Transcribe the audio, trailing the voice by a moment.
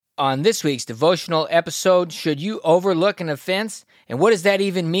On this week's devotional episode, should you overlook an offense? And what does that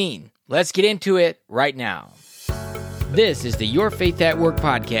even mean? Let's get into it right now. This is the Your Faith at Work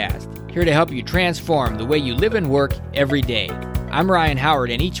podcast, here to help you transform the way you live and work every day. I'm Ryan Howard,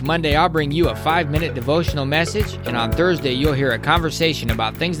 and each Monday I'll bring you a 5-minute devotional message, and on Thursday you'll hear a conversation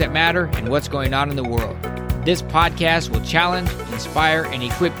about things that matter and what's going on in the world. This podcast will challenge, inspire, and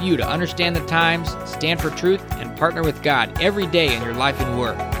equip you to understand the times, stand for truth, and partner with God every day in your life and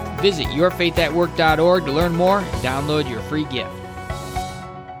work. Visit yourfaithatwork.org to learn more and download your free gift.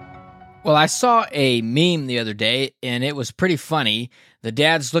 Well, I saw a meme the other day, and it was pretty funny. The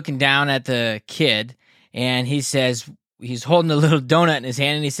dad's looking down at the kid, and he says, he's holding a little donut in his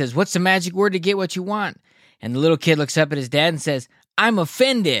hand, and he says, "What's the magic word to get what you want?" And the little kid looks up at his dad and says, "I'm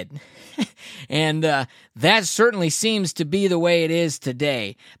offended." And that certainly seems to be the way it is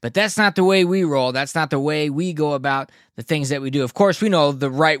today. But that's not the way we roll. That's not the way we go about the things that we do. Of course, we know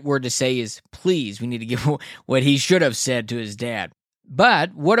the right word to say is please. We need to give what he should have said to his dad.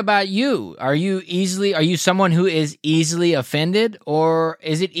 But what about you? Are you someone who is easily offended, or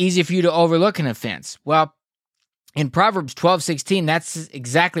is it easy for you to overlook an offense? Well, in Proverbs 12:16, that's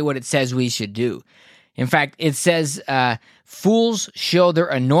exactly what it says we should do. In fact, it says, fools show their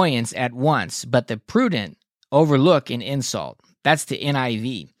annoyance at once, but the prudent overlook an insult. That's the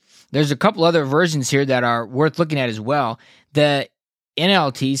NIV. There's a couple other versions here that are worth looking at as well. The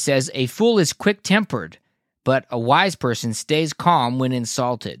NLT says, a fool is quick-tempered, but a wise person stays calm when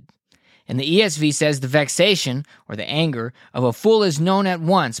insulted. And the ESV says, the vexation, or the anger, of a fool is known at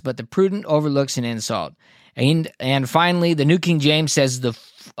once, but the prudent overlooks an insult. And finally, the New King James says,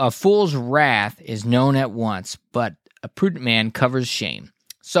 a fool's wrath is known at once, but a prudent man covers shame.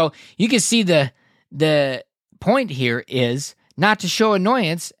 So you can see the point here is not to show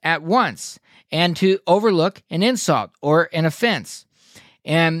annoyance at once and to overlook an insult or an offense.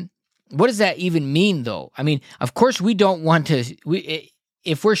 And what does that even mean, though? I mean, of course, we don't want to...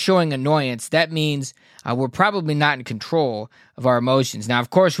 If we're showing annoyance, that means we're probably not in control of our emotions. Now,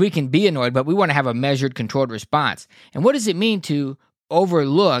 of course, we can be annoyed, but we want to have a measured, controlled response. And what does it mean to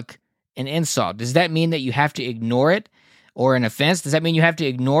overlook an insult? Does that mean that you have to ignore it, or an offense? Does that mean you have to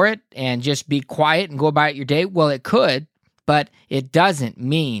ignore it and just be quiet and go about your day? Well, it could, but it doesn't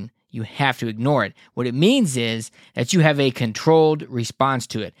mean you have to ignore it. What it means is that you have a controlled response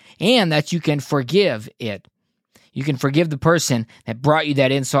to it, and that you can forgive it. You can forgive the person that brought you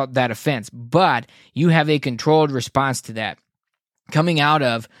that insult, that offense, but you have a controlled response to that, coming out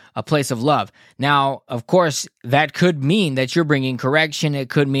of a place of love. Now, of course, that could mean that you're bringing correction. It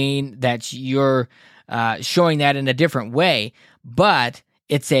could mean that you're showing that in a different way, but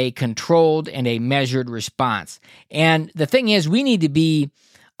it's a controlled and a measured response. And the thing is, we need to be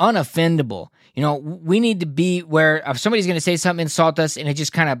unoffendable. You know, we need to be where if somebody's going to say something, insult us, and it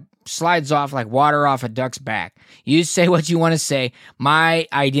just kind of slides off like water off a duck's back. You say what you want to say. My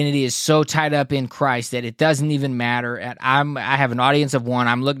identity is so tied up in Christ that it doesn't even matter. I have an audience of one.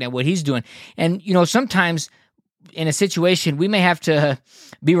 I'm looking at what he's doing. And, you know, sometimes in a situation, we may have to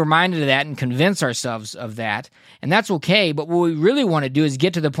be reminded of that and convince ourselves of that. And that's okay. But what we really want to do is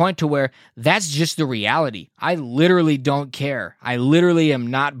get to the point to where that's just the reality. I literally don't care. I literally am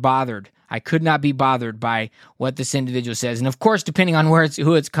not bothered. I could not be bothered by what this individual says. And of course, depending on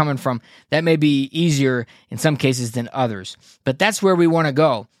who it's coming from, that may be easier in some cases than others. But that's where we want to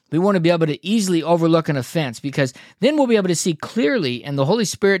go. We want to be able to easily overlook an offense, because then we'll be able to see clearly, and the Holy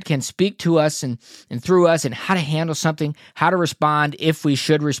Spirit can speak to us and through us and how to handle something, how to respond if we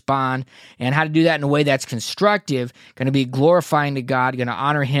should respond, and how to do that in a way that's constructive, going to be glorifying to God, going to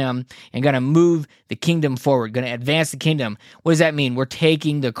honor Him, and going to move the kingdom forward, going to advance the kingdom. What does that mean? We're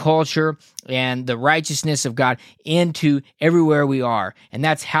taking the culture and the righteousness of God into everywhere we are, and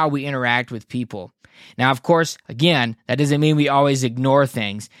that's how we interact with people. Now, of course, again, that doesn't mean we always ignore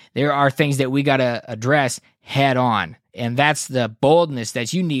things. There are things that we got to address head on, and that's the boldness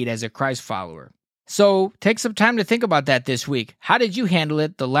that you need as a Christ follower. So take some time to think about that this week. How did you handle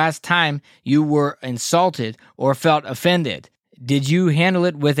it the last time you were insulted or felt offended? Did you handle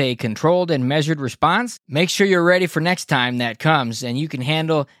it with a controlled and measured response? Make sure you're ready for next time that comes, and you can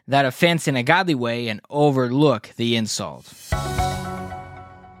handle that offense in a godly way and overlook the insult.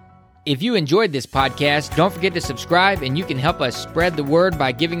 If you enjoyed this podcast, don't forget to subscribe, and you can help us spread the word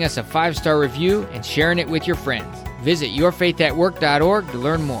by giving us a 5-star review and sharing it with your friends. Visit yourfaithatwork.org to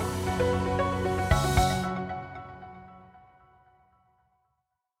learn more.